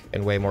think,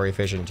 and way more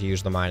efficient to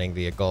use the mining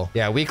vehicle.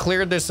 Yeah, we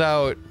cleared this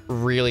out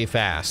really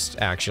fast,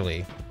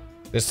 actually.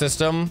 This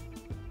system,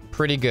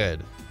 pretty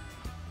good.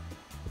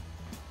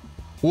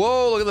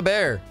 Whoa, look at the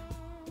bear.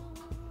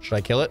 Should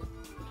I kill it?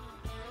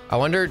 I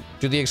wonder,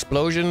 do the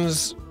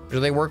explosions, do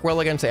they work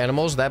well against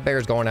animals? That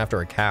bear's going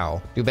after a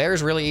cow. Do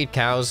bears really eat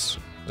cows?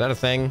 Is that a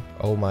thing?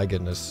 Oh my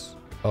goodness.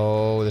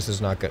 Oh, this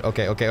is not good.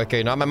 Okay, okay,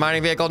 okay. Not my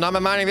mining vehicle. Not my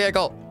mining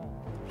vehicle.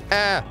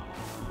 Ah.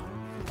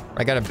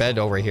 I got a bed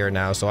over here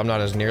now, so I'm not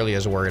as nearly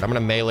as worried. I'm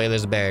gonna melee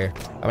this bear.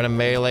 I'm gonna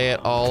melee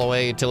it all the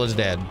way till it's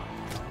dead.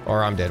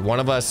 Or I'm dead. One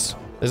of us.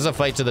 This is a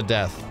fight to the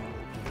death.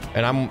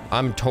 And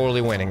I'm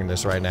totally winning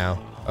this right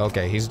now.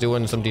 Okay, he's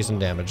doing some decent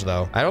damage,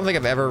 though. I don't think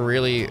I've ever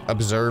really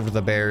observed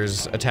the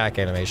bear's attack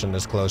animation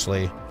this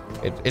closely.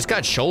 It's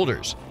got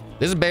shoulders.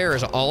 This bear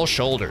is all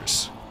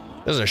shoulders.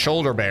 This is a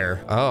shoulder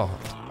bear. Oh,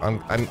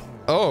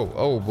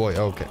 oh boy.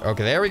 Okay,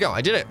 okay, there we go.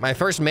 I did it. My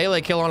first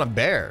melee kill on a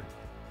bear.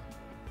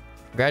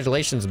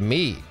 Congratulations,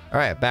 me. All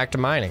right, back to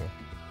mining.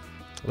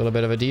 A little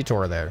bit of a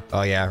detour there.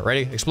 Oh yeah,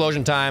 ready?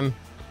 Explosion time.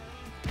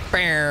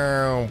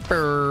 I'm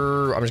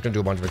just gonna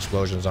do a bunch of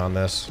explosions on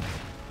this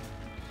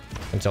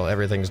until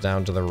everything's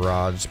down to the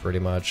rods, pretty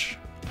much.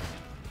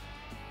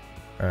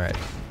 All right.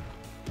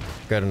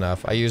 Good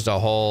enough. I used a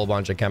whole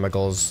bunch of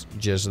chemicals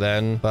just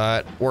then,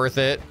 but worth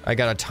it. I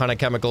got a ton of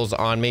chemicals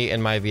on me in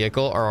my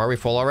vehicle. Or are we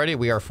full already?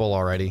 We are full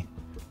already.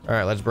 All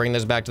right, let's bring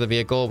this back to the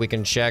vehicle. We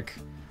can check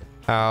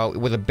how,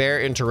 with a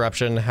bear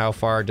interruption, how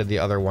far did the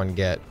other one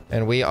get?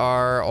 And we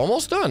are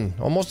almost done.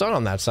 Almost done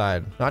on that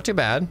side. Not too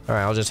bad. All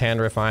right, I'll just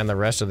hand refine the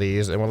rest of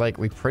these. And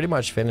we pretty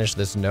much finished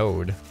this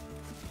node.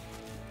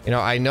 You know,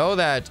 I know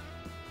that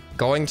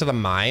going to the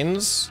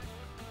mines,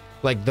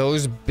 like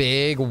those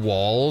big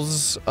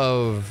walls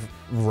of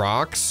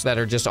rocks that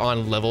are just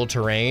on level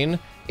terrain,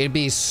 it'd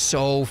be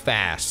so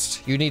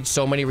fast. You need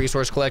so many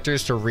resource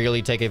collectors to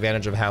really take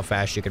advantage of how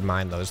fast you can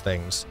mine those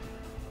things.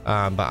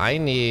 But I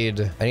need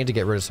to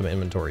get rid of some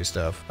inventory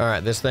stuff. All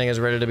right, this thing is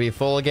ready to be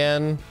full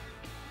again.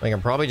 I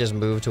can probably just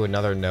move to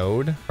another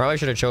node. Probably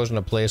should have chosen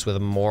a place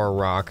with more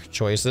rock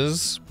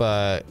choices,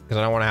 but because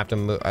I don't want to have to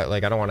move, I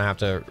don't want to have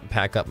to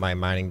pack up my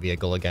mining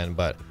vehicle again,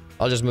 but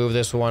I'll just move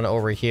this one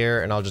over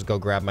here and I'll just go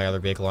grab my other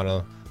vehicle on a,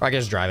 or I can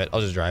just drive it.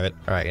 I'll just drive it.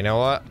 All right, you know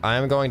what?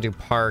 I'm going to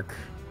park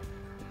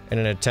in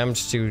an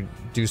attempt to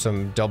do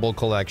some double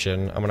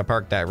collection. I'm gonna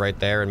park that right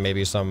there and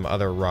maybe some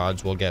other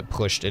rods will get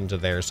pushed into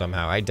there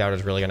somehow. I doubt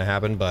it's really gonna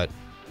happen, but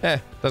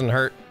doesn't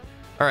hurt.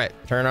 All right,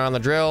 turn on the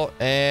drill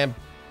and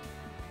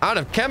out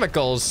of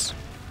chemicals.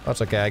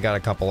 That's okay, I got a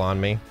couple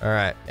on me. All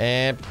right,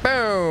 and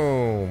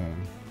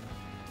boom.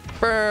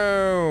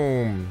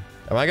 Boom.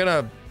 Am I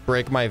gonna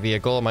break my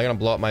vehicle? Am I gonna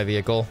blow up my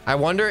vehicle? I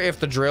wonder if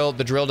the drill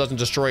doesn't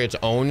destroy its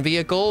own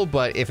vehicle,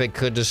 but if it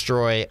could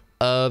destroy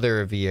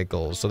other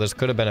vehicles. So this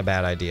could have been a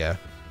bad idea.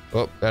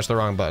 Oh, that's the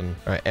wrong button.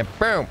 All right, and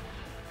boom.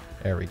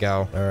 There we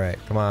go. All right,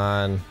 come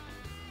on.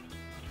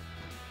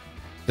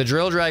 The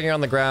drill dragging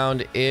on the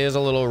ground is a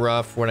little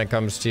rough when it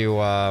comes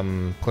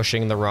to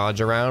pushing the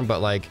rods around, but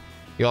like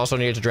you also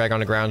need it to drag on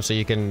the ground so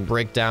you can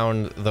break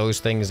down those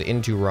things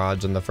into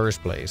rods in the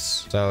first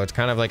place. So it's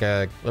kind of like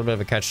a little bit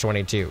of a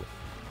catch-22.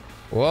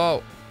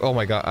 Whoa. Oh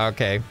my God.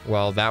 Okay.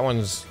 Well, that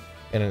one's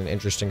in an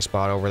interesting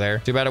spot over there.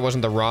 Too bad it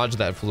wasn't the rods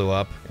that flew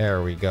up.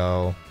 There we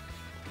go.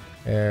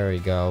 There we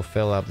go.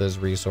 Fill up this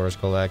resource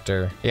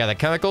collector. Yeah, the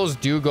chemicals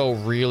do go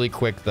really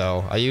quick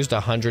though. I used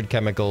 100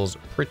 chemicals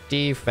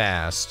pretty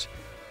fast.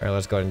 All right,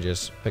 let's go ahead and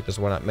just pick this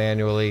one up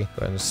manually. Go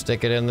ahead and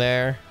stick it in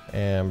there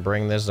and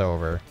bring this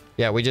over.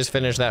 Yeah, we just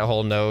finished that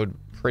whole node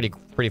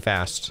pretty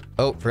fast.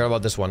 Oh, forgot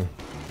about this one.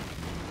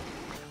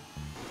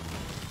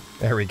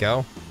 There we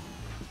go.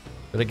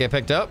 Did it get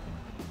picked up?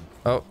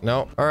 Oh,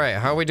 no. All right,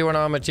 how are we doing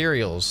on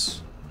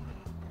materials?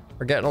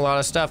 We're getting a lot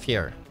of stuff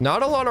here.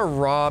 Not a lot of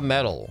raw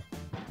metal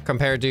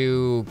compared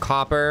to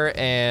copper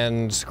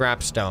and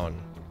scrap stone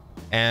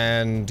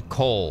and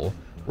coal.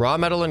 Raw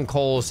metal and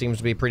coal seems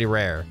to be pretty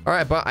rare. All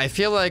right, but I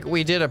feel like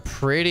we did a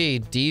pretty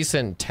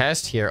decent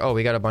test here. Oh,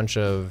 we got a bunch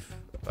of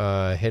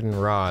hidden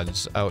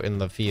rods out in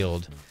the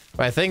field.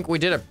 But I think we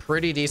did a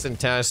pretty decent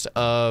test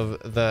of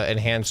the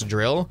enhanced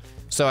drill.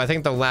 So I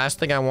think the last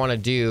thing I want to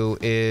do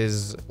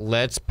is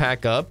let's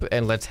pack up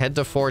and let's head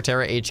to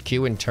Forterra HQ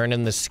and turn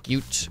in the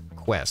Scute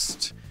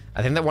quest.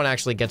 I think that one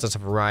actually gets us a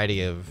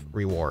variety of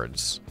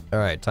rewards. All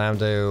right, time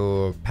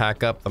to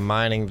pack up the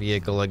mining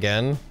vehicle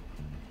again.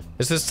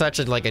 This is such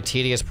a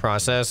tedious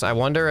process. I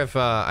wonder if,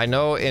 I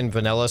know in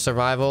vanilla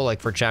survival, like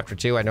for chapter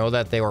 2, I know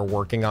that they were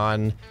working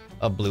on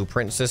a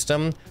blueprint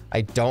system.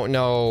 I don't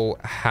know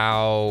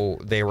how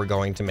they were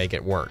going to make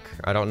it work.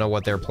 I don't know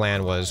what their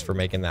plan was for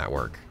making that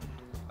work.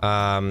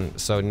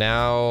 So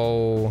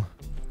now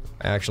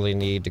I actually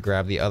need to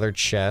grab the other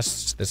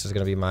chest. This is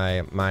going to be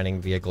my mining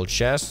vehicle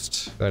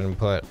chest. Go ahead and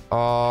put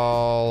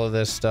all of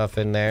this stuff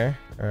in there.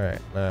 All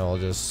right, now I'll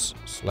just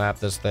slap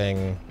this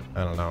thing.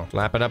 I don't know.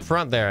 Slap it up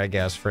front there, I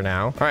guess, for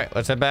now. All right,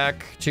 let's head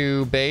back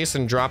to base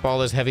and drop all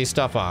this heavy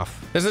stuff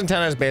off. This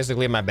antenna is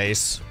basically my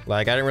base.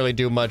 Like, I didn't really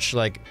do much,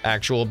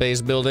 actual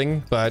base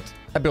building, but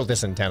I built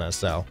this antenna,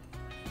 so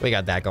we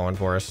got that going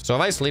for us. So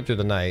if I sleep through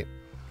the night...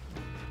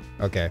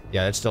 Okay,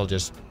 yeah, it's still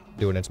just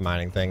doing its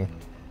mining thing.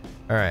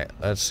 All right,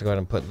 let's go ahead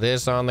and put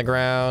this on the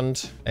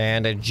ground.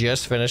 And it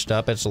just finished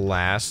up its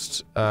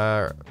last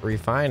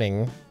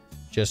refining,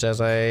 just as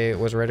I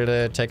was ready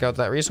to take out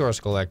that resource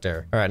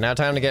collector. All right, now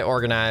time to get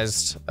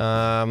organized.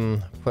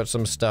 Put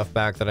some stuff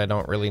back that I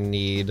don't really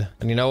need.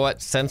 And you know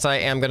what? Since I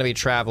am gonna be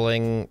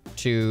traveling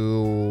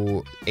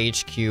to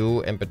HQ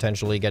and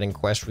potentially getting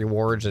quest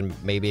rewards and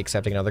maybe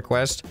accepting another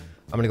quest,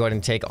 I'm gonna go ahead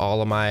and take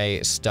all of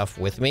my stuff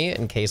with me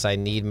in case I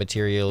need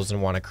materials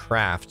and want to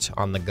craft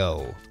on the go.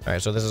 All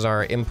right, so this is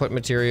our input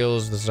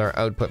materials. This is our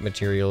output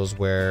materials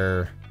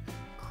where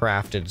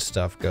crafted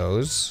stuff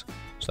goes.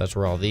 So that's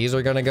where all these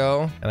are gonna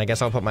go. And I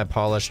guess I'll put my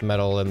polished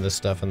metal and this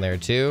stuff in there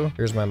too.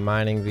 Here's my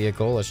mining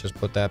vehicle. Let's just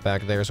put that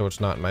back there so it's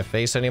not in my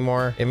face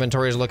anymore.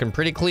 Inventory is looking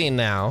pretty clean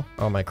now.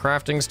 All my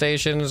crafting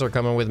stations are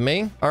coming with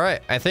me. All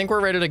right, I think we're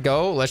ready to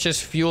go. Let's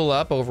just fuel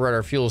up over at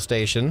our fuel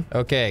station.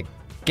 Okay.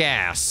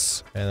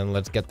 Gas. And then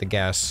let's get the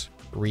gas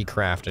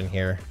recraft in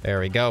here. There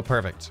we go.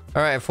 Perfect.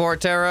 All right,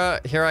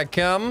 Forterra, here I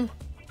come.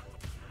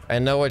 I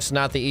know it's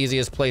not the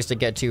easiest place to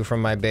get to from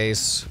my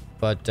base,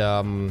 but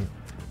I'm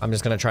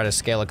just gonna try to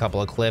scale a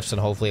couple of cliffs and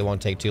hopefully it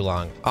won't take too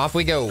long. Off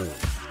we go.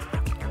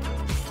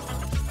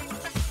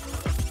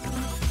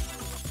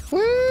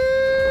 Woo!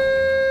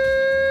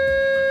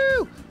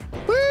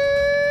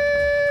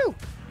 Woo!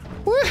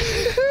 Woo!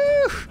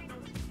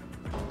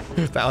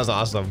 That was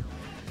awesome.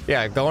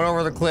 Yeah, going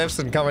over the cliffs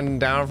and coming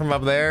down from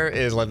up there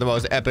is like the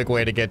most epic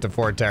way to get to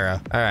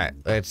Forterra. All right,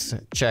 let's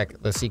check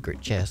the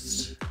secret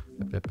chest.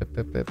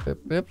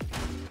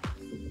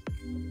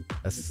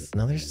 That's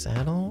another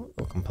saddle.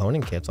 Oh,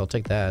 component kits. I'll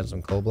take that.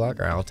 Some coal block.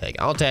 Or I'll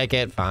take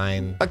it.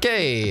 Fine.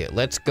 Okay,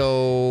 let's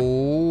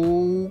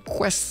go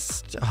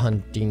quest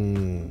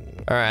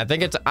hunting. All right, I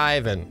think it's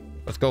Ivan.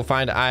 Let's go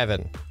find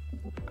Ivan.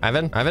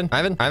 Ivan.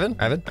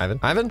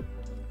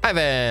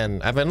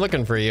 Ivan, I've been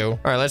looking for you. All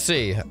right, let's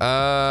see.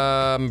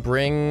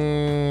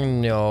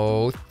 Bring,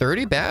 no,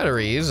 30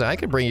 batteries. I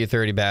could bring you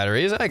 30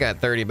 batteries. I got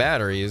 30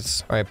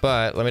 batteries. All right,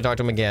 but let me talk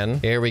to him again.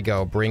 Here we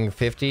go. Bring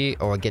 50.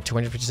 Oh, I get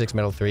 256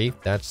 metal 3.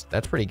 That's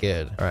pretty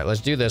good. All right,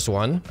 let's do this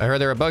one. I heard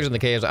there are bugs in the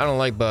caves. I don't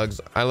like bugs.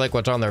 I like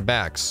what's on their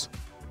backs.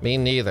 Me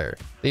neither.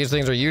 These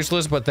things are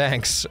useless, but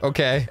thanks.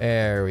 Okay.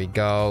 There we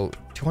go.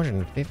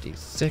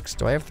 256.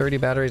 Do I have 30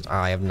 batteries? Oh,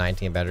 I have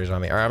 19 batteries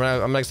on me. All right, I'm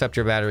gonna accept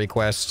your battery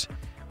request.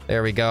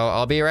 There we go.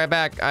 I'll be right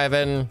back,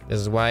 Ivan. This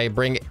is why I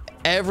bring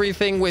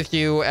everything with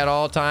you at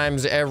all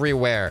times,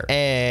 everywhere.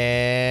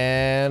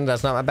 And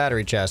that's not my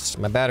battery chest.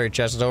 My battery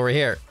chest is over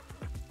here.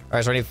 All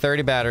right, so I need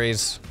 30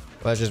 batteries.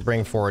 Let's just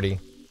bring 40.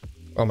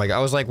 Oh my God.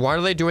 I was like, what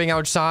are they doing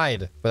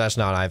outside? But that's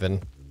not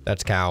Ivan.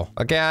 That's Cow.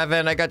 Okay,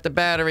 Ivan, I got the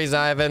batteries,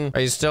 Ivan.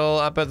 Are you still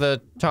up at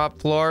the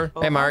top floor?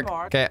 Hey, Mark.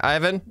 Okay,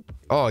 Ivan.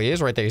 Oh, he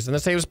is right there. He's in the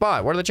same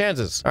spot. What are the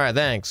chances? All right,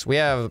 thanks. We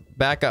have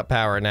backup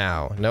power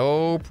now.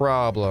 No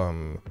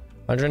problem.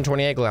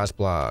 128 glass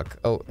block.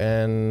 Oh,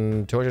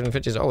 and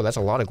 250. Oh, that's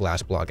a lot of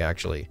glass block,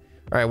 actually.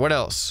 All right, what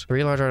else?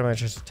 3 large automatic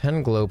chests,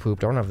 10 glow poop.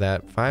 Don't have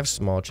that. 5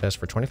 small chests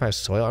for 25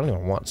 soil. I don't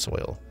even want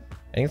soil.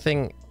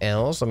 Anything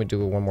else? Let me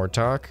do one more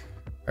talk.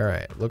 All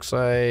right, looks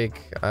like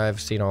I've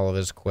seen all of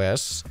his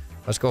quests.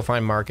 Let's go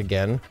find Mark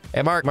again.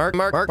 Hey, Mark.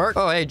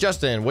 Oh, hey,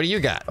 Justin, what do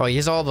you got? Oh, he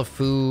has all the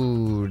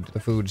food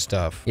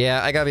stuff.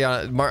 Yeah, I gotta be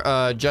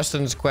honest.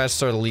 Justin's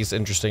quests are the least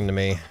interesting to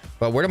me.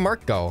 But where did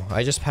Mark go?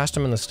 I just passed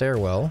him in the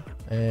stairwell.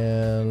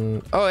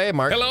 And, oh, hey,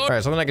 Mark. Hello. All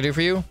right, something I can do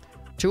for you.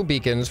 2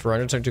 beacons for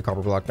 172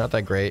 copper block. Not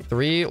that great.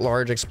 3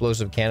 large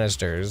explosive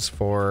canisters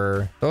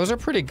for... Those are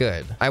pretty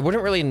good. I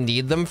wouldn't really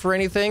need them for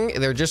anything.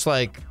 They're just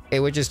like... It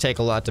would just take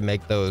a lot to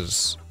make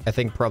those. I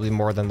think probably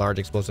more than large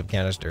explosive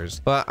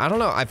canisters. But I don't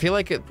know. I feel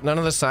like none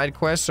of the side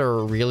quests are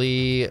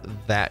really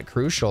that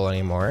crucial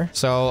anymore.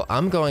 So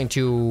I'm going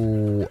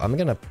to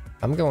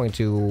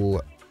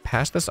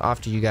pass this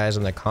off to you guys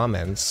in the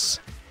comments.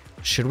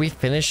 Should we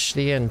finish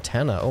the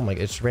antenna? Oh my,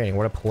 it's raining.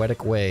 What a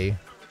poetic way.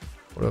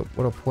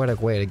 What a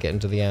poetic way to get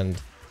into the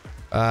end.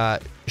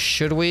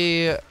 Should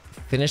we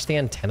finish the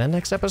antenna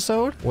next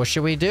episode? What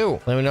should we do?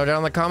 Let me know down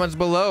in the comments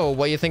below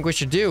what you think we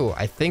should do.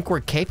 I think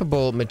we're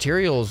capable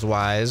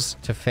materials-wise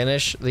to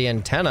finish the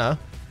antenna,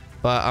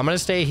 but I'm gonna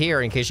stay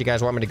here in case you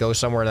guys want me to go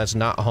somewhere that's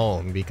not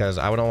home, because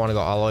I don't want to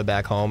go all the way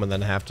back home and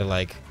then have to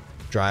like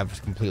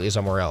drive completely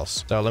somewhere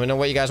else. So let me know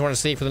what you guys want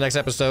to see for the next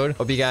episode.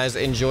 Hope you guys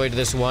enjoyed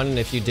this one, and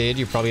if you did,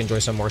 you probably enjoy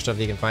some more stuff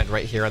that you can find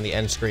right here on the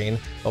end screen.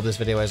 Hope this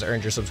video has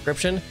earned your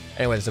subscription.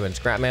 Anyway, this has been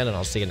ScrapMan, and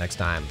I'll see you next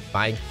time.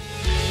 Bye.